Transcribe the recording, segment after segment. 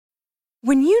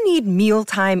When you need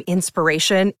mealtime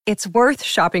inspiration, it's worth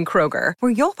shopping Kroger,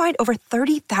 where you'll find over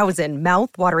 30,000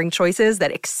 mouth-watering choices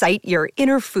that excite your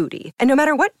inner foodie. And no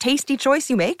matter what tasty choice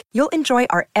you make, you'll enjoy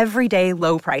our everyday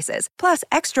low prices, plus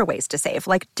extra ways to save,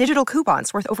 like digital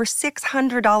coupons worth over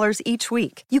 $600 each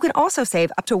week. You can also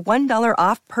save up to $1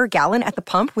 off per gallon at the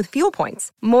pump with fuel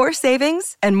points. More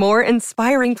savings and more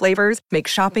inspiring flavors make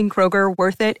shopping Kroger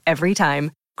worth it every time.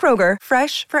 Kroger,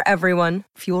 fresh for everyone.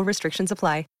 Fuel restrictions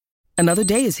apply. Another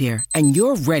day is here, and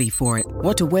you're ready for it.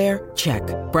 What to wear? Check.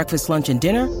 Breakfast, lunch, and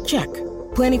dinner? Check.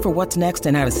 Planning for what's next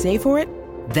and how to save for it?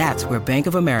 That's where Bank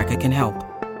of America can help.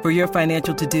 For your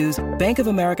financial to-dos, Bank of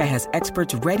America has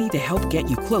experts ready to help get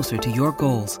you closer to your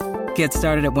goals. Get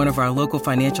started at one of our local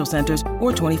financial centers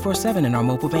or 24/7 in our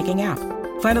mobile banking app.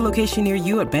 Find a location near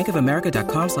you at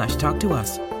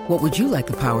bankofamerica.com/talktous. What would you like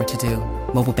the power to do?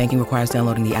 Mobile banking requires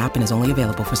downloading the app and is only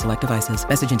available for select devices.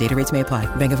 Message and data rates may apply.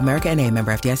 Bank of America N.A.,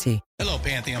 member FDIC. Hello,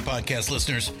 Pantheon podcast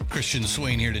listeners. Christian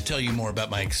Swain here to tell you more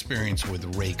about my experience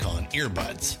with Raycon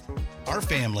earbuds. Our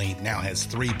family now has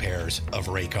 3 pairs of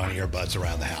Raycon earbuds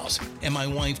around the house, and my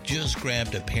wife just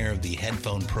grabbed a pair of the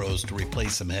Headphone Pros to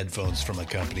replace some headphones from a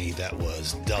company that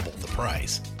was double the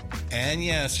price. And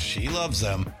yes, she loves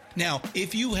them. Now,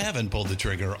 if you haven't pulled the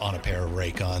trigger on a pair of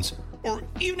Raycons, or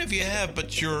even if you have,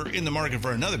 but you're in the market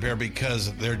for another pair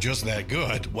because they're just that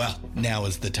good, well, now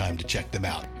is the time to check them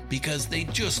out, because they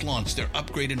just launched their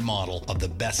upgraded model of the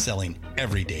best-selling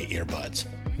everyday earbuds.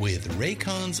 With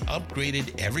Raycon's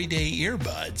upgraded everyday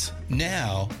earbuds,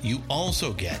 now you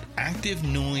also get active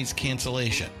noise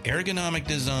cancellation, ergonomic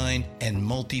design, and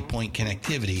multi-point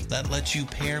connectivity that lets you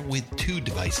pair with 2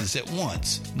 devices at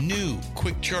once. New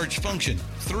quick charge function,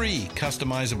 3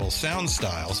 customizable sound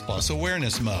styles, plus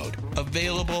awareness mode.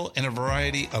 Available in a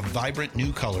variety of vibrant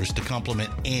new colors to complement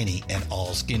any and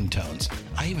all skin tones.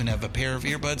 I even have a pair of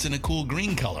earbuds in a cool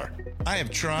green color. I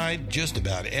have tried just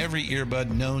about every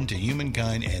earbud known to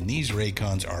humankind, and these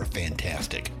Raycons are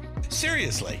fantastic.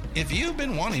 Seriously, if you've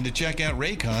been wanting to check out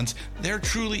Raycons, there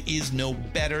truly is no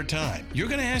better time. You're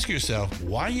going to ask yourself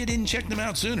why you didn't check them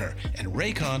out sooner, and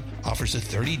Raycon offers a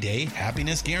 30-day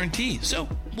happiness guarantee. So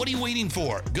what are you waiting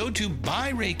for? Go to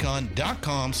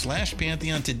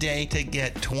buyraycon.com/Pantheon today to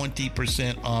get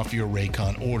 20% off your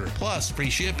Raycon order, plus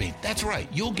free shipping. That's right,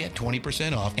 you'll get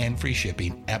 20% off and free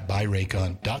shipping at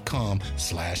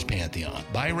buyraycon.com/Pantheon.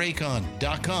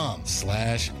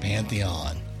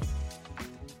 buyraycon.com/Pantheon.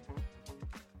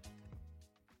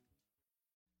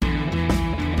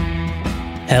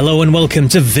 Hello and welcome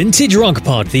to Vintage Rock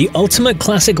Pod, the ultimate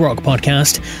classic rock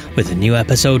podcast, with a new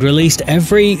episode released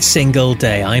every single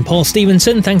day. I'm Paul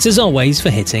Stevenson, thanks as always for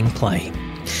hitting play.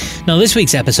 Now, this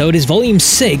week's episode is Volume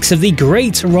 6 of the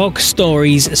Great Rock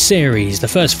Stories series. The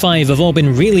first 5 have all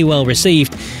been really well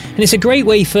received, and it's a great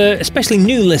way for especially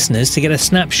new listeners to get a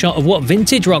snapshot of what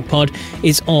Vintage Rock Pod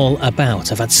is all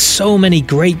about. I've had so many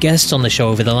great guests on the show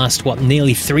over the last,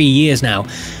 nearly 3 years now,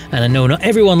 and I know not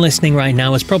everyone listening right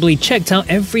now has probably checked out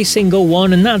every single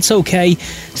one, and that's okay.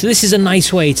 So this is a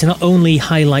nice way to not only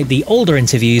highlight the older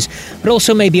interviews, but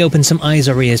also maybe open some eyes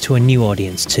or ears to a new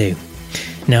audience too.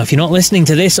 Now, if you're not listening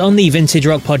to this on the Vintage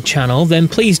Rock Pod channel, then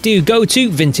please do go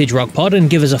to Vintage Rock Pod and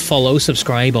give us a follow,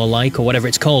 subscribe, or like, or whatever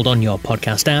it's called on your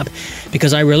podcast app,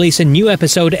 because I release a new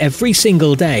episode every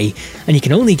single day, and you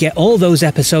can only get all those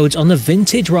episodes on the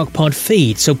Vintage Rock Pod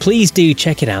feed, so please do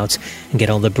check it out and get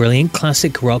all the brilliant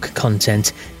classic rock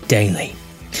content daily.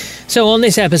 So on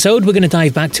this episode, we're going to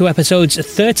dive back to episodes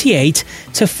 38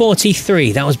 to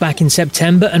 43. That was back in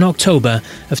September and October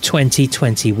of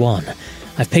 2021.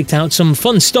 I've picked out some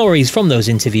fun stories from those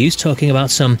interviews, talking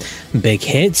about some big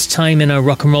hits, time in a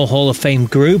Rock and Roll Hall of Fame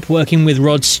group, working with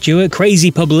Rod Stewart,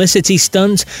 crazy publicity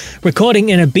stunt, recording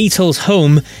in a Beatles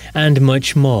home, and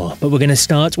much more. But we're going to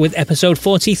start with episode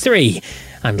 43,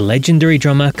 and legendary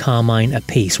drummer Carmine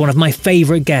Appice, one of my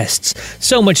favourite guests,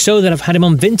 so much so that I've had him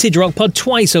on Vintage Rock Pod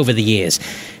twice over the years,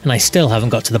 and I still haven't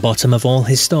got to the bottom of all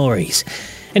his stories.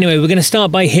 Anyway, we're going to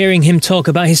start by hearing him talk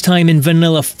about his time in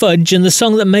Vanilla Fudge and the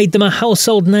song that made them a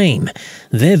household name.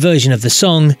 Their version of the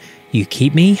song, You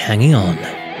Keep Me Hanging On.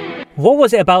 What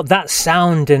was it about that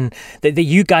sound and that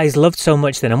you guys loved so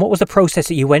much then? And what was the process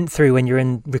that you went through when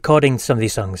you're recording some of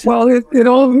these songs? Well, it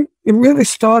really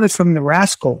started from the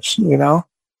Rascals, you know.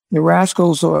 The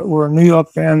Rascals were a New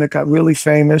York band that got really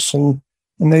famous, and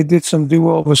they did some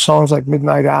do-over songs like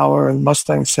Midnight Hour and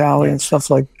Mustang Sally and stuff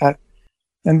like that.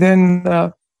 And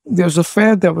then there's a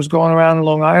fad that was going around in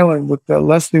Long Island with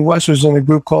Leslie West was in a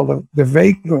group called the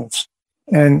Vagrants,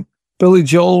 and Billy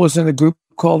Joel was in a group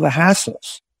called the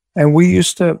Hassles. And we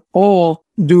used to all,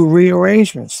 do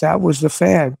rearrangements. That was the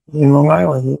fad in Long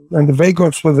Island. And the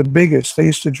Vagrants were the biggest. They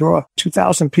used to draw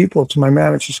 2,000 people to my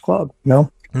manager's club, you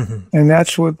know? Mm-hmm. And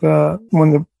that's what,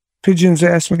 when the Pigeons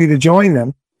asked me to join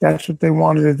them, that's what they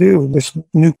wanted to do. This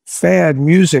new fad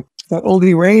music, that all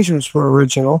the arrangements were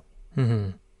original,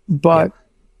 but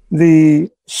the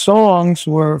songs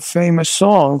were famous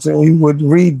songs, and we would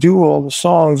redo all the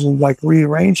songs and like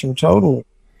rearrange them totally.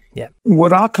 Yeah.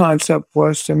 What our concept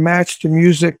was to match the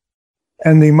music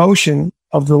and the emotion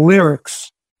of the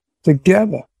lyrics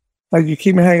together. Like You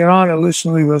Keep Me Hanging On, and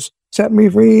listening was Set Me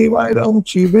Free, Why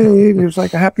Don't You, Babe? It was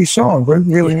like a happy song, but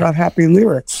really not happy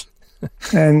lyrics.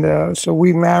 And so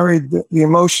we married the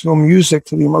emotional music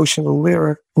to the emotional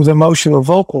lyric with emotional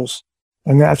vocals.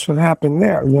 And that's what happened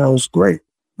there. You know, it was great.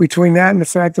 Between that and the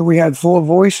fact that we had 4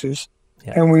 voices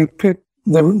and we picked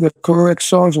the correct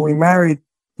songs, and we married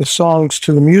the songs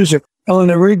to the music.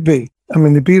 Eleanor Rigby, I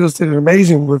mean, the Beatles did it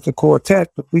amazing with the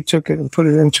quartet, but we took it and put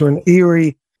it into an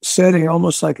eerie setting,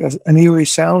 almost like an eerie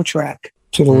soundtrack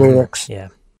to the lyrics. Yeah.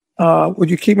 Would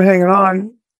You Keep Me Hanging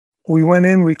On? We went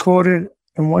in, recorded,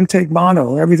 in one take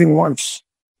mono, everything once.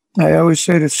 I always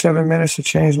say that 7 minutes to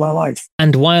change my life.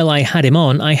 And while I had him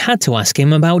on, I had to ask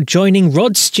him about joining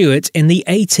Rod Stewart in the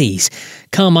 80s.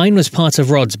 Carmine was part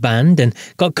of Rod's band and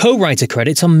got co-writer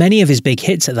credits on many of his big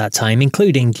hits at that time,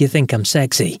 including Do You Think I'm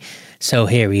Sexy? So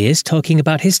here he is talking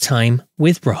about his time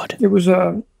with Rod. It was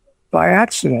by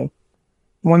accident.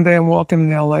 One day I'm walking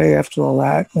in L.A. after all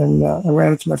that, and I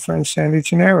ran into my friend Sandy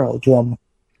Gennaro, drummer.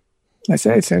 I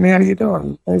said, "Hey, Sandy, how you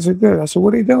doing?" I said, "Good." I said,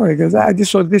 "What are you doing?" He goes, "I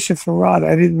just auditioned for Rod.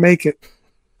 I didn't make it.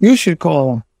 You should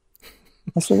call him."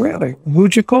 I said, "Really?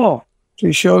 Who'd you call?" So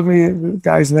he showed me the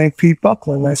guy's name, Pete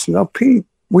Buckland. I said, "Oh, Pete,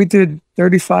 we did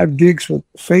 35 gigs with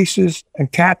Faces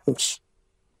and Cactus.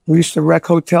 We used to wreck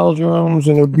hotel rooms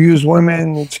and abuse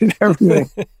women and did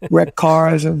everything, wreck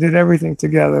cars and did everything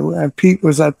together." And Pete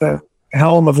was at the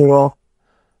helm of it all.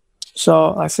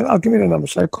 So I said, "Oh, give me the number."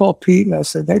 So I called Pete and I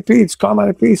said, "Hey, Pete, it's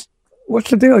Carmine Peace. What's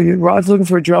the deal? Rod's looking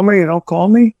for a drummer. You don't call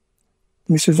me?"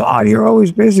 And he says, "Oh, you're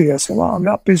always busy." I said, "Well, I'm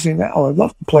not busy now. I'd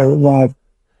love to play with Rod."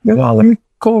 You know, let me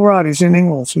call Rod. He's in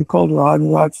England. So we called Rod,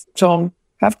 and Rod told him,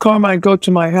 "Have Carmine go to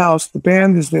my house. The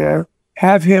band is there.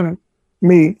 Have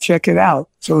me check it out."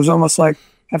 So it was almost like,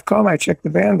 have Carmine check the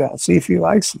band out, see if he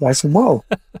likes it. I said, "Whoa,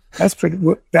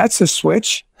 that's a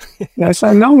switch." And I said,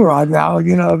 "I've known Rod now.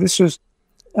 You know,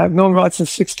 I've known Rod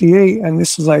since '68, and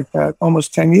this is like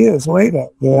almost 10 years later,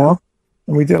 you know?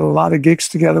 And we did a lot of gigs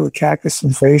together with Cactus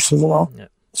and Faces and all." Yeah.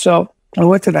 So I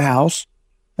went to the house.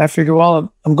 I figured,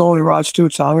 well, I'm going to Rod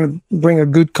Stewart, so I'm going to bring a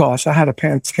good cost. I had a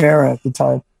Pantera at the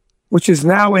time, which is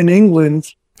now in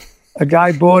England. A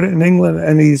guy bought it in England,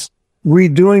 and he's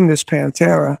redoing this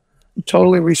Pantera,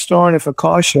 totally restoring it for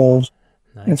car shows.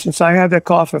 Nice. And since I had that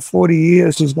car for 40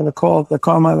 years, he's going to call it the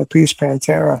Carmine Peace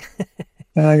Pantera.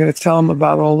 And I'm going to tell him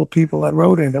about all the people that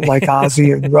wrote in it, like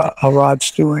Ozzy and Rod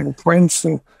Stewart and Prince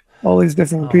and all these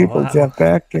different people, wow. Jeff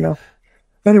Beck, you know.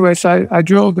 Anyway, so I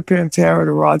drove the Pantera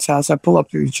to Rod's house. I pull up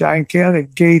to these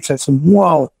gigantic gates. I said,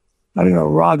 "Whoa, I didn't know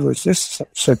Rod was this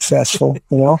successful,"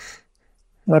 you know.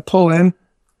 And I pull in,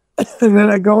 and then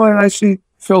I go in and I see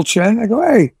Phil Chen. I go,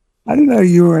 "Hey, I didn't know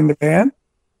you were in the band."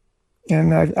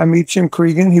 And I meet Jim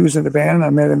Cregan. He was in the band. I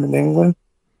met him in England.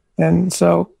 And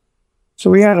so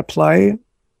we had to play.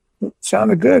 It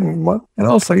sounded good. And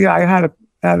also, yeah, I had to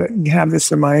have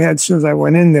this in my head. As soon as I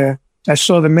went in there, I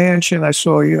saw the mansion. I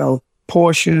saw, you know,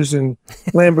 Porsches and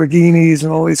Lamborghinis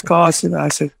and all these cars. And I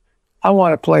said, I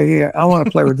want to play here. I want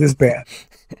to play with this band,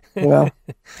 you know?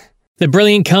 The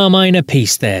brilliant Carmine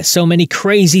Peace there. So many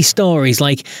crazy stories,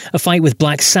 like a fight with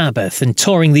Black Sabbath and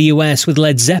touring the US with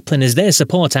Led Zeppelin as their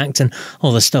support act and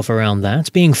all the stuff around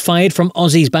that. Being fired from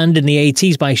Ozzy's band in the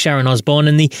 80s by Sharon Osbourne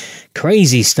and the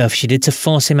crazy stuff she did to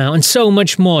force him out and so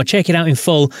much more. Check it out in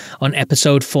full on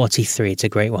episode 43. It's a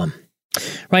great one.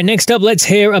 Right, next up, let's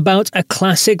hear about a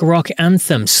classic rock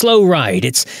anthem, Slow Ride.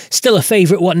 It's still a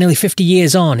favourite, nearly 50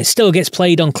 years on. It still gets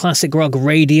played on classic rock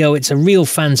radio. It's a real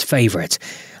fan's favourite.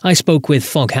 I spoke with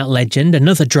Foghat legend,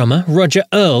 another drummer, Roger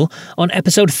Earl, on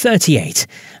episode 38.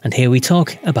 And here we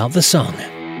talk about the song.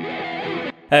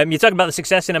 You talk about the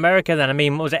success in America then. I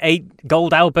mean, what was it, 8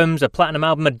 gold albums, a platinum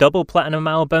album, a double platinum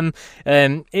album?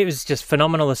 It was just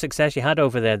phenomenal, the success you had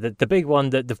over there. The big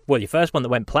one, your first one that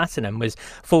went platinum was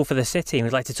Fall for the City, and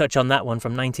we'd like to touch on that one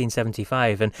from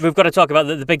 1975. And we've got to talk about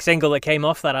the big single that came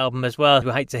off that album as well. We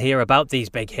like to hear about these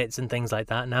big hits and things like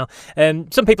that now.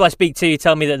 Some people I speak to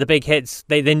tell me that the big hits,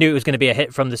 they knew it was going to be a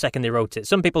hit from the second they wrote it.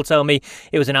 Some people tell me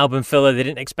it was an album filler, they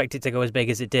didn't expect it to go as big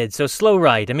as it did. So Slow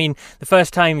Ride, I mean, the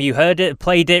first time you heard it,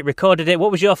 played it, recorded it, what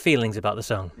was your feelings about the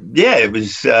song? Yeah, it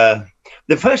was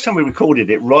the first time we recorded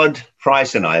it, Rod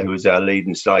Price and I, who was our lead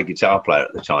and slide guitar player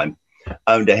at the time,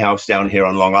 owned a house down here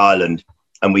on Long Island,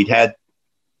 and we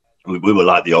were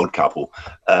like the odd couple.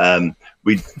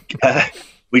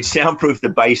 We'd soundproof the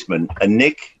basement, and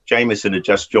Nick Jameson had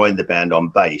just joined the band on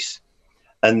bass.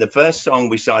 And the first song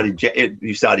we started,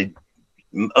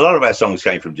 a lot of our songs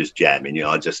came from just jamming,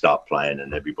 I'd just start playing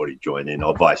and everybody join in,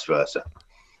 or vice versa.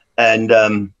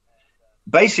 And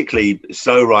basically,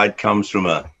 Slow Ride comes from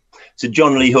it's a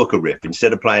John Lee Hooker riff.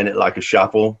 Instead of playing it like a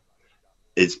shuffle,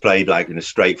 it's played like in a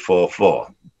straight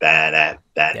 4/4,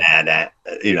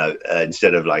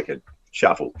 instead of like a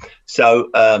shuffle.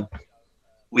 So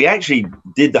we actually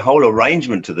did the whole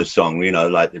arrangement to the song,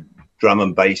 like the drum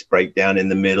and bass breakdown in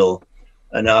the middle.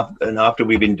 And after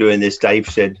we've been doing this, Dave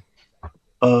said,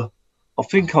 I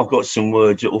think I've got some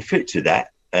words that will fit to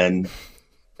that. And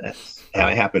that's how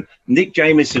it happened. Nick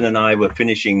Jameson and I were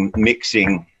finishing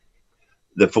mixing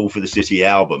the Fall for the City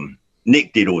album.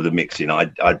 Nick did all the mixing.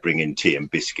 I'd bring in tea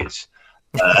and biscuits.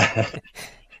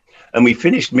 And we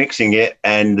finished mixing it,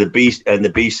 and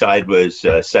the B-side was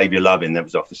Save Your Lovin'. That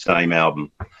was off the same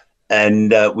album.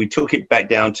 And we took it back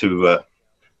down to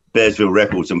Bearsville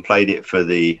Records and played it for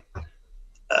the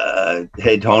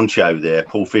head honcho there,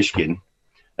 Paul Fishkin.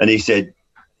 And he said,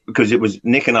 because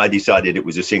Nick and I decided it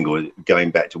was a single,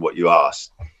 going back to what you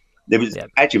asked.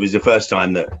 Actually, it was the first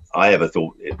time that I ever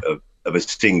thought of a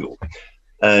single.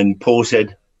 And Paul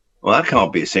said, well, that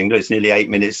can't be a single. It's nearly 8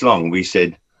 minutes long. We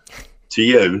said, to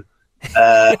you,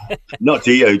 not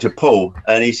to you, to Paul.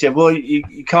 And he said, well,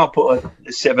 you can't put a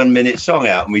 7-minute song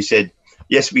out. And we said,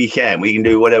 yes, we can. We can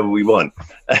do whatever we want.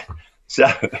 So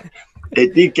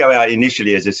it did go out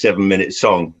initially as a 7-minute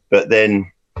song, but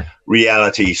then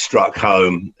reality struck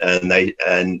home, and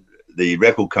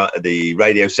the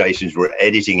radio stations were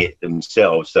editing it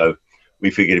themselves. So we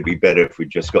figured it'd be better if we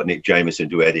just got Nick Jameson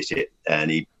to edit it,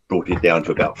 and he brought it down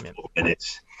to about 4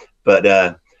 minutes. But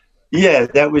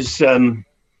that was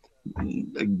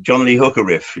John Lee Hooker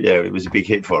riff. Yeah, it was a big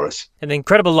hit for us. And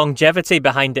incredible longevity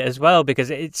behind it as well,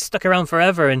 because it's stuck around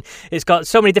forever, and it's got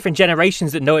so many different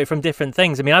generations that know it from different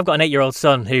things. I mean, I've got an 8-year-old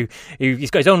son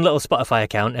he's got his own little Spotify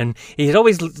account, and he's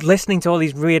always listening to all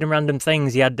these weird and random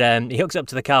things. He hooks up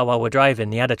to the car while we're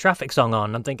driving. He had a traffic song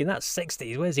on. I'm thinking, that's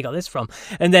 60s. Where's he got this from?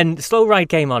 And then Slow Ride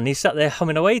came on, and he sat there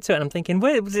humming away to it, and I'm thinking,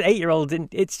 where was it 8-year-old?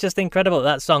 It's just incredible.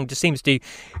 That song just seems to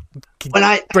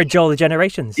bridge all the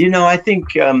generations. I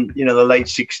think the late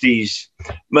 60s,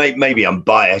 maybe I'm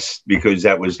biased, because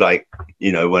that was like,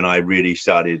 when I really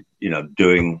started,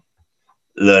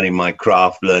 learning my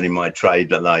craft, learning my trade,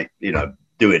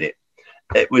 doing it.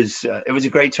 It was a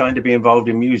great time to be involved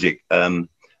in music.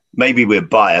 Maybe we're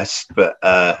biased, but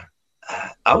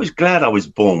I was glad I was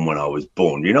born when I was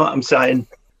born. You know what I'm saying?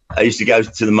 I used to go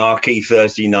to the Marquee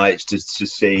Thursday nights to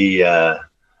see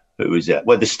who was that?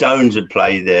 Well, the Stones would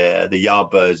play there, the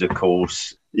Yardbirds, of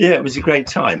course. Yeah, it was a great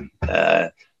time.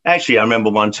 Actually, I remember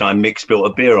one time Mick spilled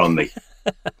a beer on me.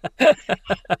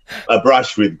 A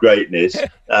brush with greatness.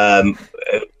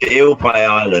 Eel Pie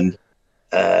Island,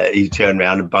 he turned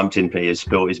around and bumped into me and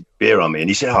spilled his beer on me. And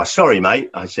he said, oh, sorry, mate.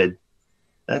 I said,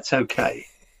 that's okay.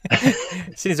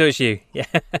 As soon as it was you, yeah.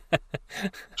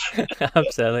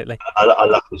 Absolutely. I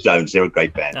love the Stones. They're a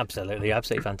great band. Absolutely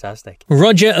fantastic.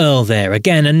 Roger Earl there,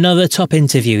 again, another top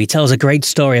interview. He tells a great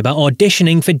story about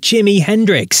auditioning for Jimi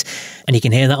Hendrix, and you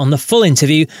can hear that on the full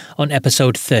interview on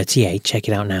episode 38. Check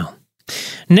it out now.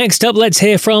 Next up, let's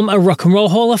hear from a Rock and Roll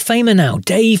Hall of Famer now,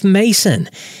 Dave Mason.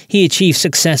 He achieved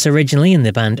success originally in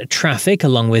the band Traffic,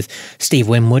 along with Steve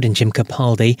Winwood and Jim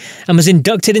Capaldi, and was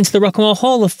inducted into the Rock and Roll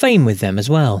Hall of Fame with them as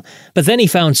well. But then he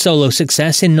found solo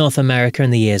success in North America in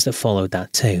the years that followed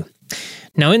that too.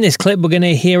 Now in this clip, we're going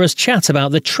to hear us chat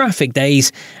about the Traffic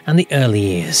days and the early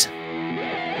years.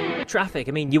 Traffic,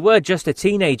 I mean, you were just a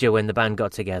teenager when the band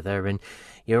got together, and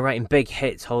you were writing big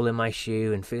hits, Hole in My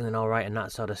Shoe and Feeling All Right and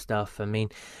that sort of stuff. I mean,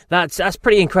 that's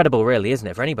pretty incredible, really, isn't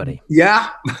it, for anybody? Yeah,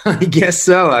 I guess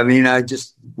so. I mean, I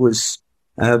just was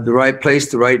the right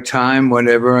place, the right time,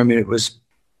 whatever. I mean, it was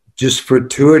just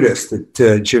fortuitous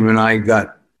that Jim and I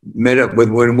met up with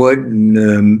Winwood,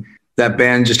 and that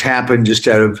band just happened just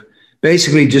out of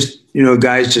basically just,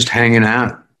 guys just hanging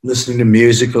out, listening to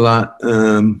music a lot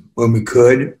when we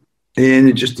could. And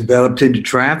it just developed into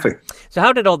Traffic. So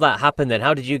how did all that happen then?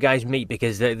 How did you guys meet?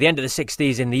 Because the end of the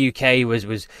 60s in the UK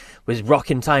was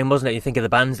rocking time, wasn't it? You think of the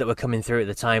bands that were coming through at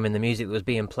the time and the music that was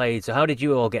being played. So how did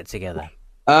you all get together?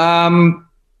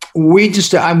 We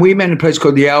met in a place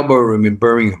called the Elbow Room in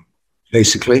Birmingham,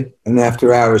 basically, an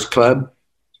after-hours club.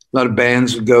 A lot of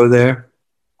bands would go there.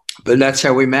 But that's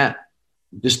how we met.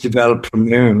 just developed from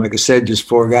there. And like I said, just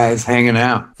four guys hanging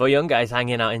out. Four young guys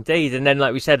hanging out, indeed. And then,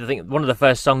 like we said, I think one of the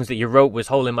first songs that you wrote was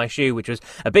Hole in My Shoe, which was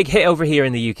a big hit over here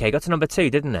in the UK. Got to number 2,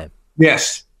 didn't it?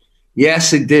 Yes.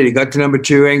 Yes, it did. It got to number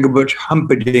 2. Engelbert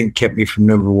Humperdinck kept me from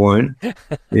number 1.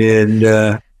 And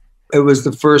it was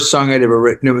the first song I'd ever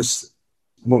written. It was,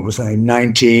 what was I,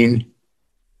 19?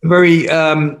 Very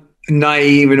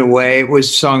naive in a way. It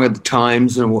was Song of the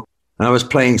Times. And I was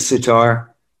playing sitar.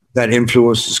 That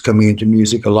influence was coming into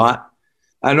music a lot.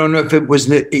 I don't know if it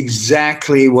was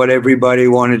exactly what everybody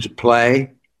wanted to play,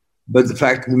 but the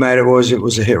fact of the matter was it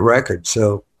was a hit record.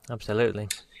 So absolutely,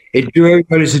 it drew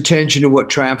everybody's attention to what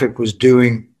Traffic was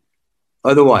doing.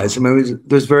 Otherwise, I mean,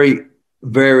 there's very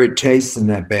varied tastes in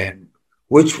that band,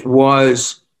 which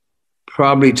was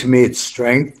probably to me its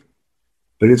strength,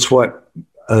 but it's what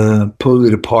pulled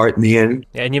it apart in the end.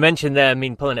 Yeah, and you mentioned there, I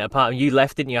mean, pulling it apart. You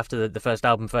left, didn't you, after the first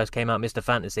album first came out, Mr.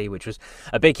 Fantasy, which was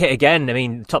a big hit again. I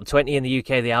mean, top 20 in the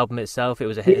UK, the album itself. It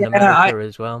was a hit in America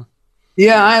as well.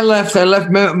 Yeah, I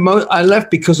left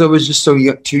because I was just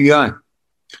too young.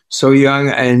 So young,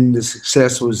 and the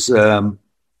success was,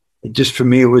 just for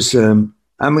me, it was, I'm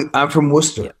from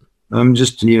Worcester. Yep. I'm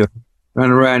just, running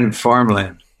around in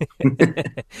farmland.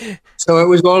 So it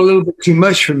was all a little bit too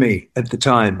much for me at the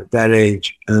time, at that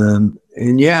age. And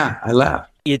yeah, I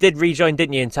left. You did rejoin,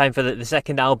 didn't you, in time for the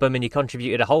second album, and you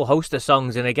contributed a whole host of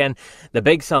songs. And again, the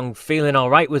big song, Feeling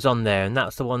Alright, was on there, and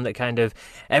that's the one that kind of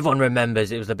everyone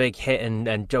remembers. It was a big hit,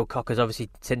 and Joe Cocker's obviously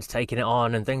since taken it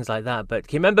on and things like that. But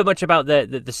can you remember much about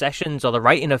the sessions or the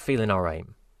writing of Feeling Alright?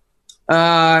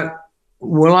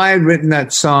 Well, I had written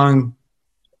that song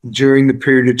during the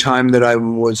period of time that I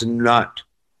was not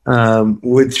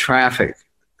with Traffic.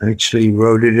 I actually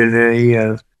wrote it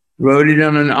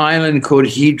on an island called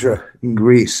Hydra in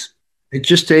Greece. It's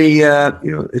just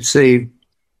it's a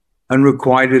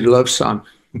unrequited love song,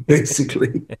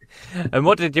 basically. And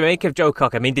what did you make of Joe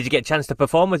Cocker? I mean, did you get a chance to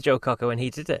perform with Joe Cocker when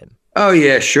he did it? Oh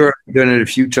yeah, sure. I've done it a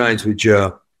few times with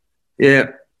Joe.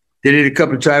 Yeah. Did it a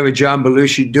couple of times with John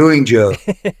Belushi doing Joe.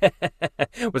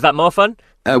 Was that more fun?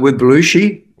 With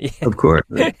Belushi? Yeah. Of course.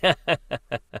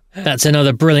 That's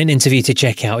another brilliant interview to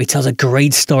check out. He tells a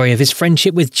great story of his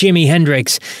friendship with Jimi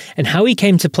Hendrix and how he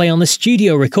came to play on the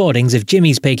studio recordings of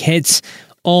Jimmy's big hits,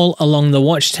 All Along the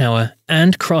Watchtower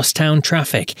and Crosstown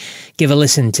Traffic. Give a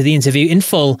listen to the interview in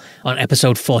full on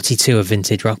episode 42 of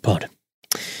Vintage Rock Pod.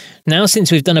 Now,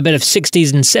 since we've done a bit of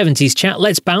 60s and 70s chat,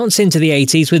 let's bounce into the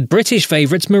 80s with British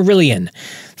favourites Marillion.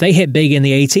 They hit big in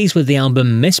the 80s with the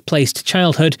album Misplaced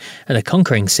Childhood and the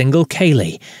conquering single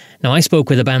Kaylee. Now, I spoke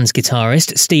with the band's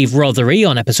guitarist, Steve Rothery,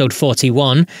 on episode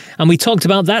 41, and we talked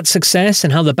about that success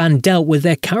and how the band dealt with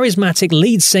their charismatic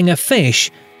lead singer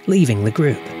Fish leaving the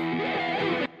group.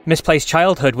 Misplaced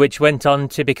Childhood, which went on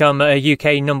to become a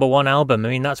UK #1 album. I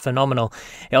mean, that's phenomenal.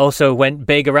 It also went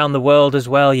big around the world as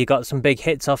well. You got some big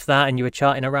hits off that and you were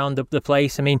charting around the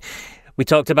place. I mean, we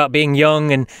talked about being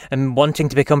young and wanting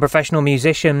to become professional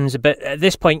musicians, but at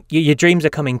this point, your dreams are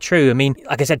coming true. I mean,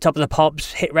 like I said, Top of the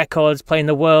Pops, hit records, playing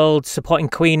the world, supporting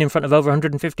Queen in front of over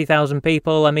 150,000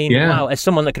 people. I mean, Wow, as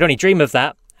someone that could only dream of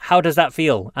that, how does that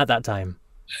feel at that time?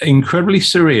 Incredibly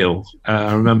surreal.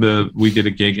 I remember we did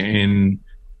a gig in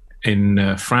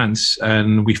France,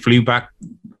 and we flew back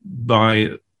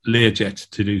by Learjet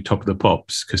to do Top of the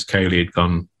Pops because Kaylee had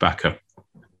gone back up.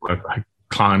 I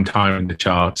climbed higher in the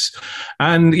charts,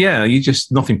 and yeah,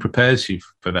 nothing prepares you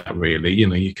for that, really.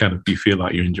 You feel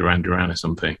like you're in Duran Duran or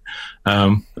something.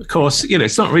 Of course,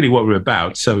 it's not really what we're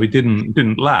about, so it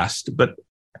didn't last. But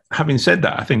having said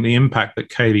that, I think the impact that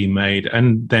Kaylee made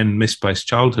and then Misplaced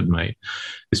Childhood made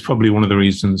is probably one of the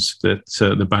reasons that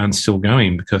the band's still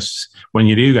going, because when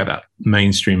you do get that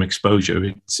mainstream exposure,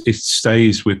 it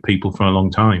stays with people for a long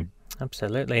time.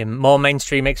 Absolutely. And more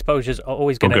mainstream exposures are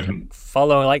always going to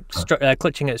follow, like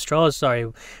Clutching at Straws,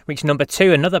 reached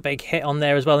 #2, another big hit on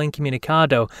there as well,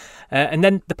 Incommunicado. And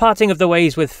then the parting of the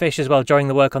ways with Fish as well during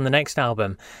the work on the next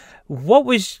album. What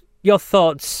was your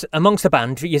thoughts amongst the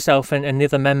band, yourself and the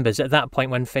other members at that point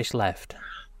when Fish left?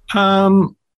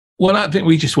 Well, I think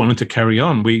we just wanted to carry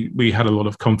on. We had a lot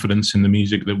of confidence in the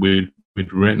music that we'd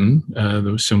written. There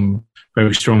was some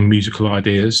very strong musical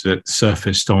ideas that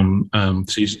surfaced on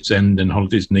Season's End and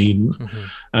Holidays Need.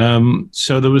 Mm-hmm.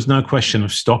 So there was no question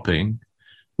of stopping.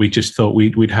 We just thought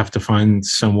we'd have to find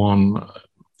someone,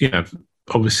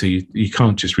 obviously you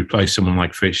can't just replace someone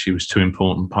like Fish. He was too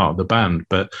important part of the band,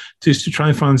 but just to try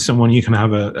and find someone you can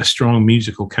have a strong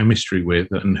musical chemistry with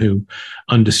and who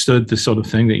understood the sort of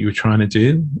thing that you were trying to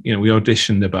do. We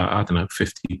auditioned about,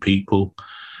 50 people.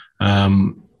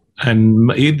 And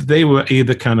they were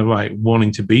either kind of like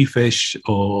wanting to be Fish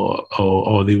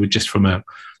or they were just from a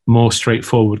more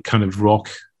straightforward kind of rock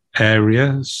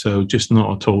area, so just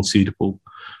not at all suitable.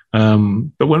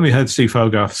 But when we heard Steve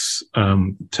Hogarth's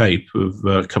tape of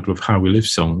a couple of How We Live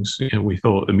songs, we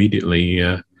thought immediately,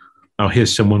 oh,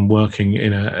 here's someone working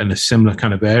in a similar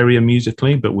kind of area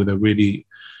musically, but with a really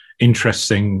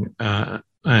interesting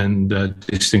and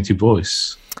distinctive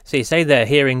voice. So you say there,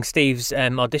 hearing Steve's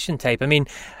audition tape, I mean,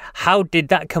 how did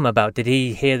that come about? Did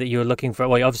he hear that you were looking for,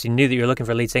 well, he obviously knew that you were looking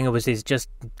for a lead singer. Was he just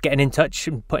getting in touch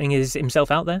and putting himself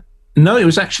out there? No, it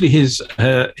was actually his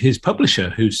publisher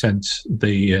who sent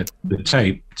the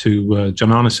tape to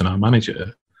John Arneson, our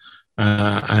manager,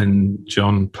 and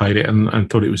John played it and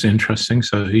thought it was interesting,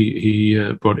 so he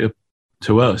brought it up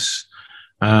to us.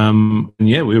 And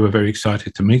yeah, we were very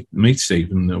excited to meet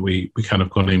Steve, and we kind of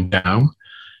got him down,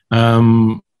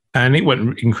 and it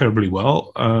went incredibly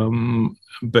well.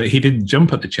 But he didn't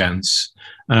jump at the chance.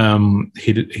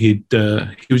 He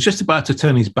was just about to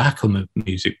turn his back on the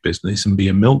music business and be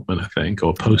a milkman, I think,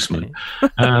 or postman.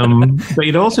 But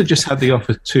he'd also just had the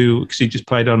offer because he just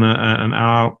played on an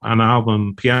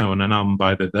album piano and an album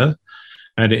by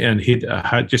and he'd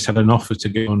just had an offer to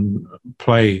go and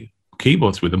play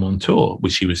keyboards with them on tour,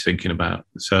 which he was thinking about.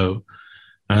 So,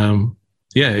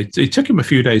 it took him a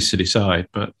few days to decide,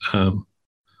 but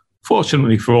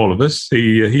fortunately for all of us,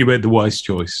 he made the wise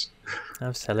choice.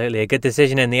 Absolutely, a good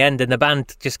decision in the end, and the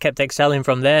band just kept excelling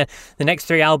from there. The next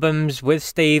 3 albums with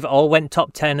Steve all went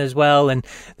top 10 as well, and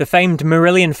the famed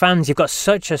Marillion fans, you've got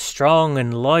such a strong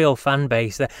and loyal fan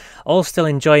base. They're all still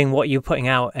enjoying what you're putting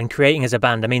out and creating as a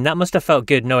band. I mean, that must have felt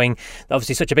good knowing that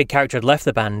obviously such a big character had left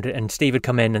the band and Steve had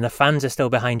come in, and the fans are still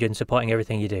behind you and supporting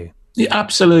everything you do. Yeah,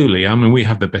 absolutely. I mean, we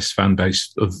have the best fan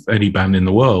base of any band in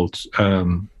the world.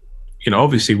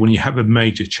 Obviously, when you have a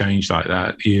major change like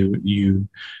that, you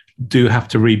do have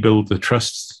to rebuild the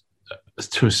trust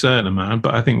to a certain amount,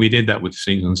 but I think we did that with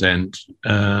Season's End.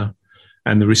 And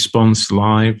the response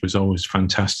live was always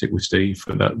fantastic with Steve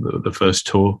for the first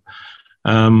tour.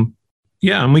 And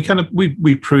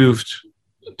we proved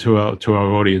to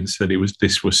our audience that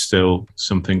this was still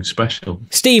something special.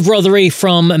 Steve Rothery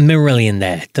from Marillion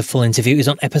there. The full interview is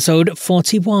on episode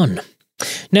 41.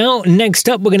 Now, next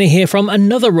up, we're going to hear from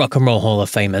another Rock and Roll Hall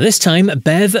of Famer, this time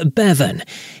Bev Bevan.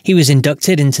 He was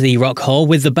inducted into the Rock Hall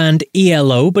with the band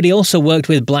ELO, but he also worked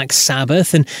with Black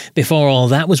Sabbath, and before all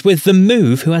that was with The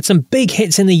Move, who had some big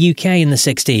hits in the UK in the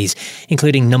 60s,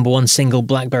 including #1 single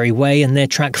Blackberry Way, and their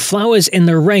track Flowers in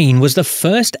the Rain was the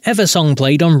first ever song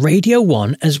played on Radio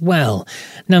 1 as well.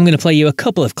 Now I'm going to play you a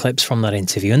couple of clips from that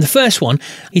interview, and the first one,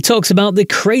 he talks about the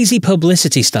crazy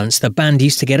publicity stunts the band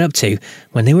used to get up to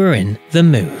when they were in The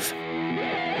Move.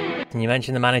 And you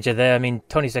mentioned the manager there. I mean,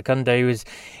 Tony Secunda, he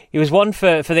was one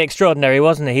for the extraordinary,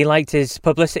 wasn't he? He liked his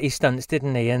publicity stunts,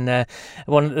 didn't he? And the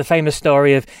famous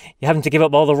story of you having to give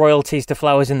up all the royalties to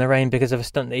Flowers in the Rain because of a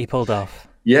stunt that he pulled off.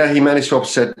 Yeah, he managed to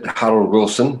upset Harold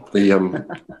Wilson, the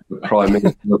Prime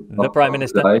Minister. The Prime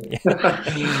Minister.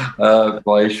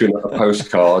 By issuing a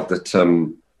postcard that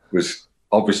was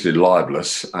obviously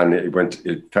libelous, and it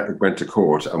went to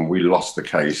court, and we lost the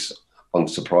case,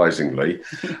 unsurprisingly.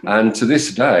 And to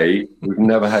this day, we've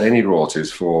never had any royalties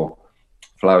for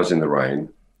Flowers in the Rain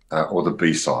or the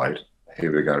B-side,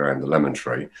 Here We Go Around the Lemon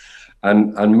Tree.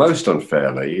 And most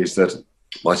unfairly is that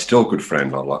my still good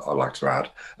friend, I like to add,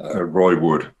 Roy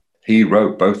Wood, he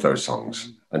wrote both those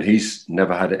songs, and he's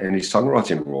never had any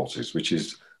songwriting royalties, which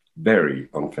is very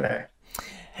unfair.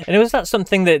 And was that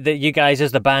something that you guys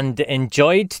as the band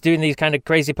enjoyed, doing these kind of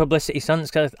crazy publicity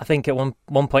stunts? Cause I think at one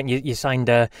point you signed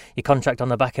your contract on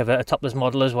the back of a topless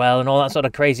model as well, and all that sort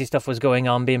of crazy stuff was going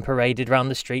on, being paraded around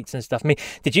the streets and stuff. I mean,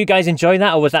 did you guys enjoy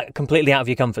that, or was that completely out of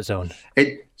your comfort zone?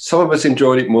 Some of us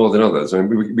enjoyed it more than others. I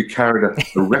mean, we carried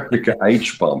a replica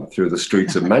H-bomb through the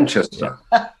streets of Manchester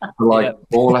for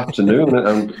all afternoon,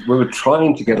 and we were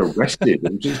trying to get arrested.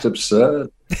 It was just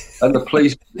absurd. And the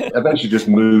police eventually just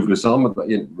moved us on.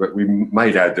 We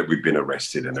made out that we'd been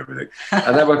arrested and everything.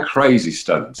 And they were crazy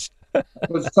stunts.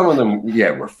 But some of them,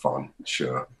 were fun,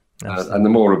 sure. And the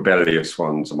more rebellious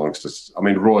ones amongst us. I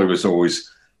mean, Roy was always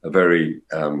a very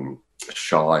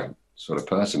shy sort of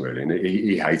person, really, and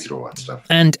he hated all that stuff.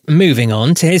 And moving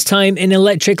on to his time in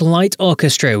Electric Light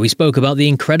Orchestra, we spoke about the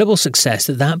incredible success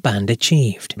that band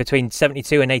achieved. Between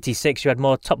 72 and 86, you had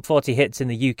more top 40 hits in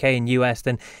the UK and US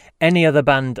than any other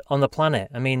band on the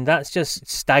planet. I mean, that's just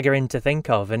staggering to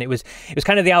think of. And it was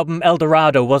kind of the album El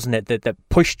Dorado, wasn't it, that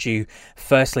pushed you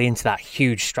firstly into that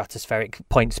huge stratospheric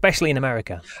point, especially in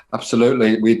America?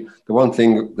 Absolutely. The one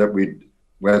thing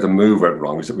where the move went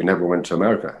wrong is that we never went to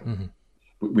America. Mm-hmm.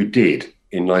 We did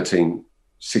in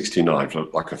 1969 for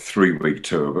like a 3-week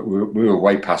tour, but we were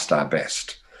way past our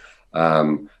best.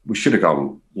 We should have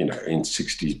gone, in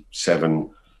 '67,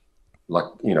 like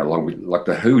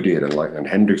the Who did, and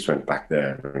Hendrix went back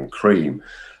there, and Cream,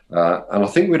 and I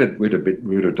think we'd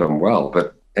have done well.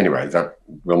 But anyway, that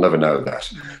we'll never know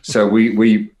that. So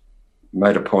we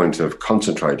made a point of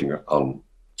concentrating on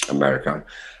America,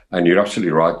 and you're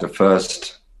absolutely right. The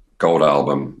first gold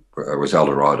album was El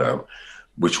Dorado,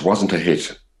 which wasn't a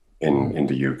hit in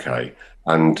the UK,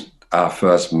 and our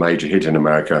first major hit in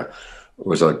America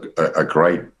was a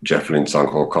great Jeff Lynne song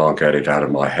called "Can't Get It Out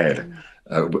of My Head,"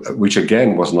 which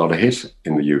again was not a hit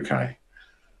in the UK.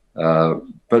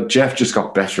 But Jeff just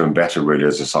got better and better, really,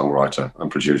 as a songwriter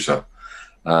and producer.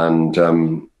 And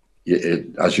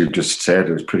as you just said,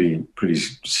 it was pretty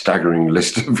staggering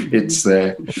list of hits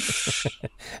there.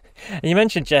 And you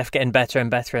mentioned Jeff getting better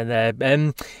and better in there.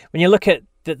 When you look at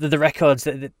the records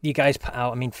that you guys put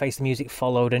out, I mean, Face the Music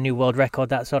followed, a New World Record,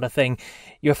 that sort of thing.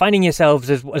 You're finding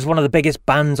yourselves as one of the biggest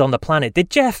bands on the planet.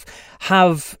 Did Jeff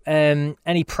have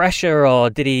any pressure, or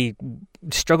did he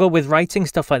struggle with writing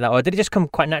stuff like that, or did it just come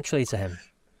quite naturally to him?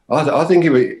 I think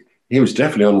he was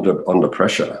definitely under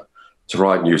pressure to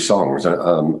write new songs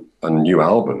and new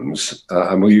albums,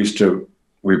 and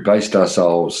we based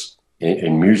ourselves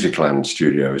in Musicland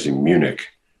Studios in Munich,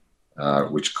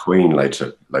 which Queen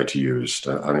later used,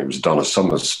 and it was Donna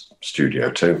Summer's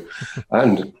studio too.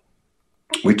 And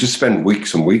we just spent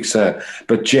weeks and weeks there.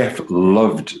 But Jeff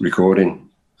loved recording,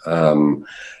 and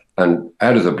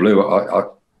out of the blue,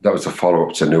 that was the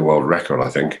follow-up to New World Record, I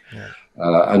think. Yeah.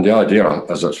 And the idea,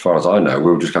 as far as I know,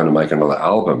 we were just going to make another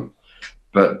album,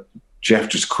 but Jeff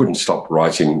just couldn't stop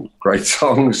writing great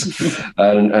songs,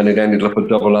 and it ended up a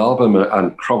double album,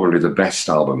 and probably the best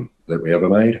album that we ever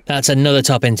made. That's another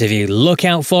top interview. Look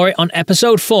out for it on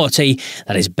episode 40.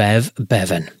 That is Bev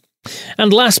Bevan.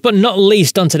 And last but not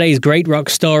least on today's Great Rock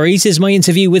Stories is my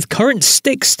interview with current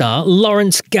Styx star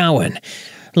Lawrence Gowan.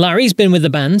 Larry's been with the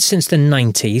band since the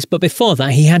 90s, but before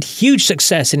that he had huge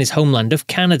success in his homeland of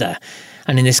Canada.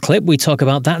 And in this clip we talk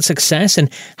about that success and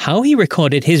how he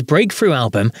recorded his breakthrough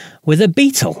album with a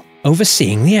Beatle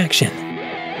overseeing the action.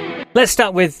 Let's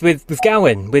start with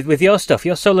Gowan, with your stuff,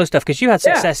 your solo stuff, because you had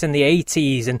success in the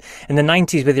 80s and in the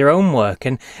 90s with your own work.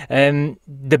 And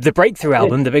the breakthrough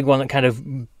album, the big one that kind of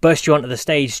burst you onto the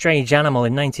stage, Strange Animal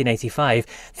in 1985,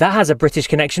 that has a British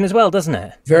connection as well, doesn't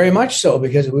it? Very much so,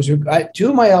 because it was two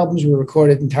of my albums were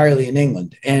recorded entirely in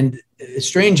England. And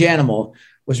Strange Animal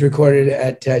was recorded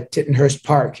at Tittenhurst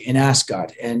Park in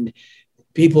Ascot. And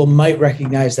people might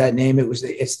recognize that name.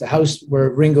 It's the house where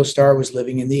Ringo Starr was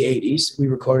living in the 80s. We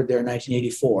recorded there in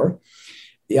 1984.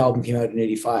 The album came out in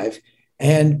 85.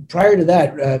 And prior to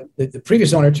that, the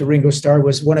previous owner to Ringo Starr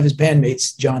was one of his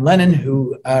bandmates, John Lennon,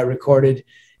 who recorded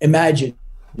Imagine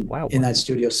in that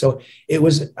studio. So it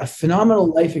was a phenomenal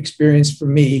life experience for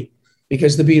me,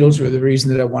 because the Beatles were the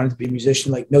reason that I wanted to be a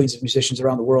musician, like millions of musicians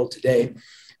around the world today.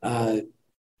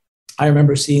 I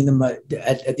remember seeing them at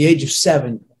the age of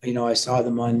 7. I saw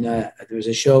them on, there was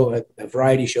a show, a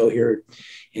variety show here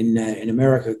in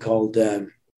America called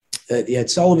the Ed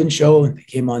Sullivan Show. And they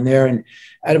came on there. And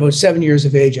at about 7 years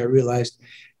of age, I realized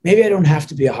maybe I don't have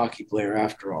to be a hockey player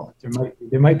after all.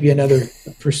 There might be another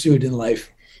pursuit in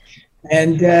life.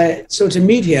 And so to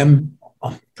meet him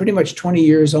pretty much 20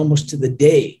 years almost to the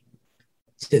day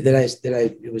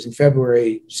it was in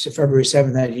February 7th,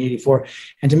 1984.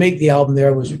 And to make the album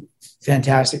there was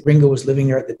fantastic. Ringo was living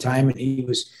there at the time, and he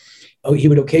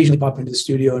would occasionally pop into the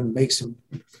studio and make some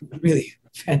really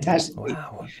fantastic,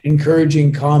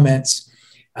 encouraging comments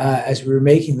as we were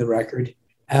making the record.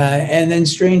 And then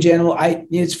Strange Animal,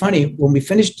 it's funny, when we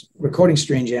finished recording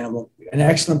Strange Animal, an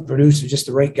excellent producer, just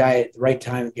the right guy at the right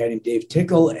time, a guy named Dave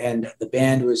Tickle, and the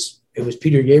band was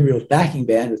Peter Gabriel's backing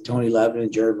band with Tony Levin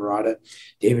and Jared Marotta,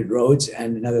 David Rhodes,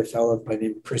 and another fellow by the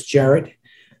name of Chris Jarrett,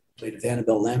 played with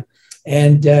Annabelle Lamb.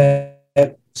 And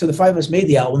so the five of us made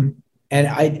the album, and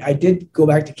I did go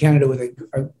back to Canada with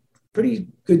a pretty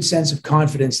good sense of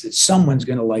confidence that someone's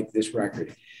going to like this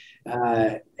record.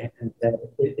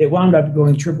 It wound up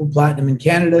going triple platinum in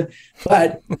Canada,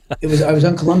 but I was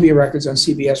on Columbia Records, on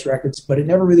CBS Records, but it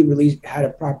never really had a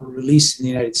proper release in the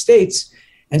United States.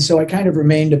 And so I kind of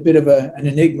remained a bit of an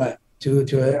enigma to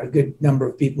a good number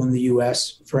of people in the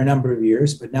US for a number of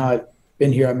years. But now I've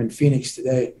been here, I'm in Phoenix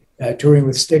today, touring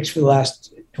with Styx for the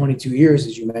last 22 years,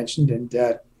 as you mentioned. And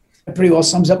that pretty well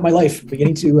sums up my life from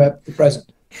beginning to the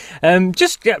present.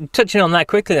 Just touching on that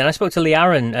quickly, then I spoke to Lee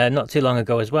Aaron not too long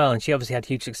ago as well, and she obviously had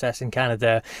huge success in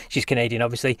Canada. She's Canadian,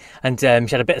 obviously, and she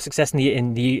had a bit of success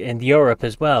in Europe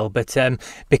as well. But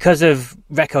because of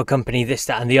record company, this,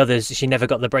 that, and the others, she never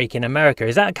got the break in America.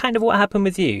 Is that kind of what happened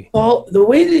with you? Well, the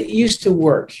way that it used to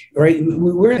work, right?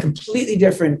 We're in a completely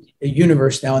different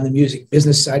universe now in the music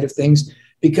business side of things,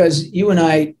 because you and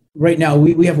I. Right now,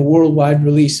 we have a worldwide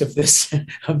release of this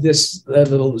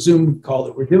little Zoom call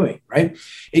that we're doing, right?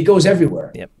 It goes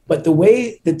everywhere. Yep. But the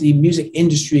way that the music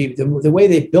industry, the way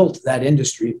they built that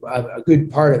industry, a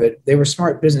good part of it, they were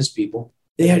smart business people.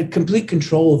 They had complete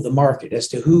control of the market as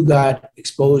to who got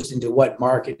exposed into what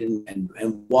market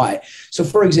and why. So,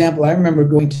 for example, I remember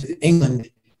going to England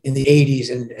in the 80s,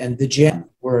 and the Jam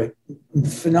were a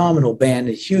phenomenal band,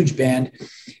 a huge band.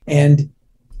 And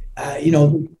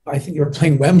I think they were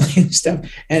playing Wembley and stuff.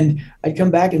 And I'd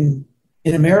come back, and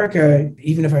in America,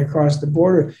 even if I crossed the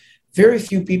border, very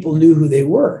few people knew who they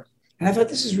were. And I thought,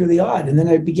 this is really odd. And then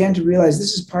I began to realize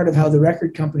this is part of how the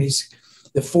record companies,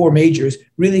 the four majors,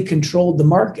 really controlled the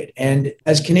market. And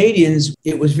as Canadians,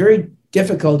 it was very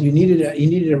difficult. You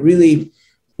needed a really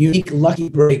unique, lucky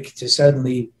break to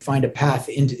suddenly find a path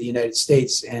into the United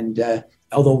States. And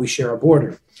although we share a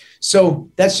border. So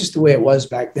that's just the way it was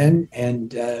back then.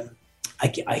 And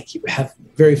I have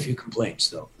very few complaints,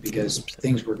 though, because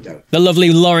things worked out. The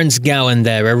lovely Lawrence Gowan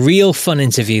there. A real fun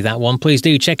interview, that one. Please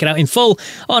do check it out in full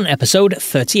on episode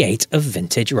 38 of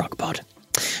Vintage Rock Pod.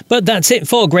 But that's it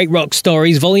for Great Rock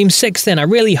Stories Volume 6 then. I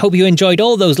really hope you enjoyed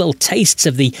all those little tastes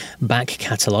of the back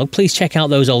catalogue. Please check out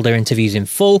those older interviews in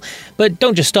full. But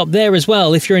don't just stop there as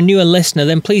well. If you're a newer listener,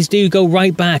 then please do go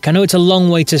right back. I know it's a long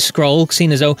way to scroll,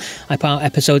 seeing as though I put out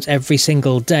episodes every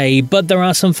single day, but there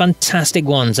are some fantastic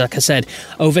ones. Like I said,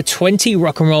 over 20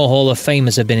 Rock and Roll Hall of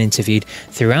Famers have been interviewed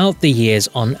throughout the years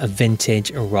on a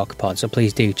Vintage Rock Pod, so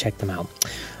please do check them out.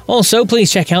 Also,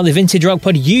 please check out the Vintage Rock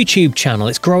Pod YouTube channel.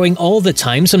 It's growing all the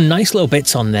time. Some nice little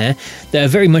bits on there that are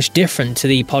very much different to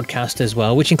the podcast as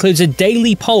well, which includes a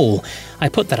daily poll. I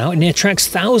put that out and it attracts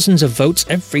thousands of votes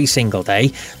every single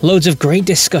day. Loads of great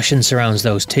discussion surrounds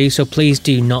those too, so please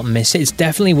do not miss it. It's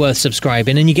definitely worth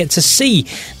subscribing, and you get to see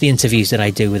the interviews that I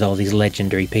do with all these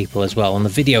legendary people as well on the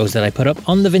videos that I put up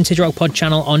on the Vintage Rock Pod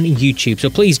channel on YouTube.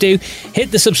 So please do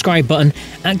hit the subscribe button,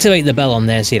 activate the bell on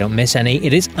there so you don't miss any.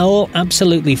 It is all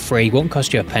absolutely free, won't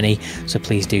cost you a penny, so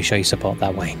please do show your support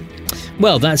that way.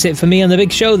 Well, that's it for me on the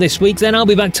big show this week. Then I'll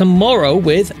be back tomorrow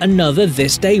with another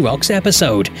This Day Rocks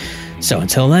episode. So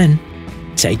until then,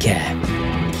 take care.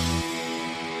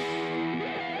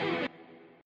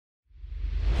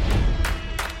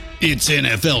 It's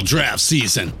NFL draft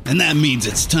season, and that means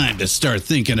it's time to start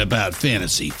thinking about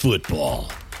fantasy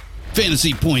football.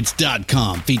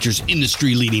 FantasyPoints.com features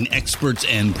industry-leading experts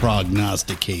and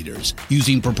prognosticators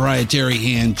using proprietary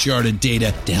hand-charted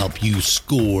data to help you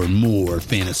score more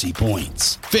fantasy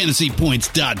points.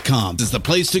 FantasyPoints.com is the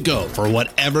place to go for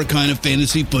whatever kind of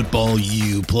fantasy football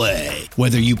you play.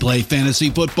 Whether you play fantasy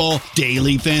football,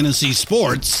 daily fantasy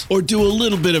sports, or do a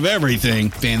little bit of everything,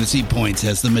 Fantasy Points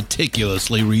has the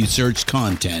meticulously researched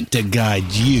content to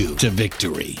guide you to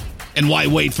victory. And why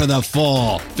wait for the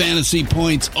fall? Fantasy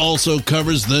Points also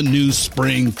covers the new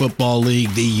spring football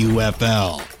league, the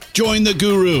UFL. Join the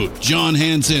guru, John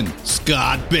Hansen,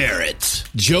 Scott Barrett,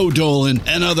 Joe Dolan,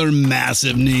 and other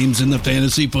massive names in the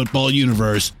fantasy football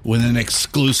universe with an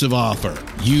exclusive offer.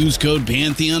 Use code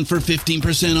Pantheon for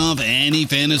 15% off any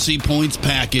Fantasy Points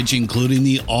package, including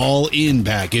the all-in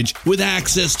package, with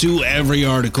access to every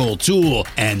article, tool,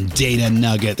 and data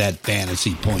nugget that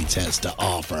Fantasy Points has to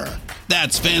offer.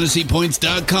 That's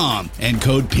FantasyPoints.com and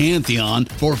code Pantheon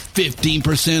for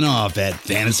 15% off at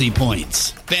Fantasy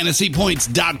Points.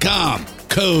 FantasyPoints.com,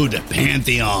 code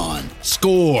Pantheon.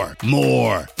 Score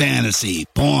more fantasy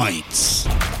points.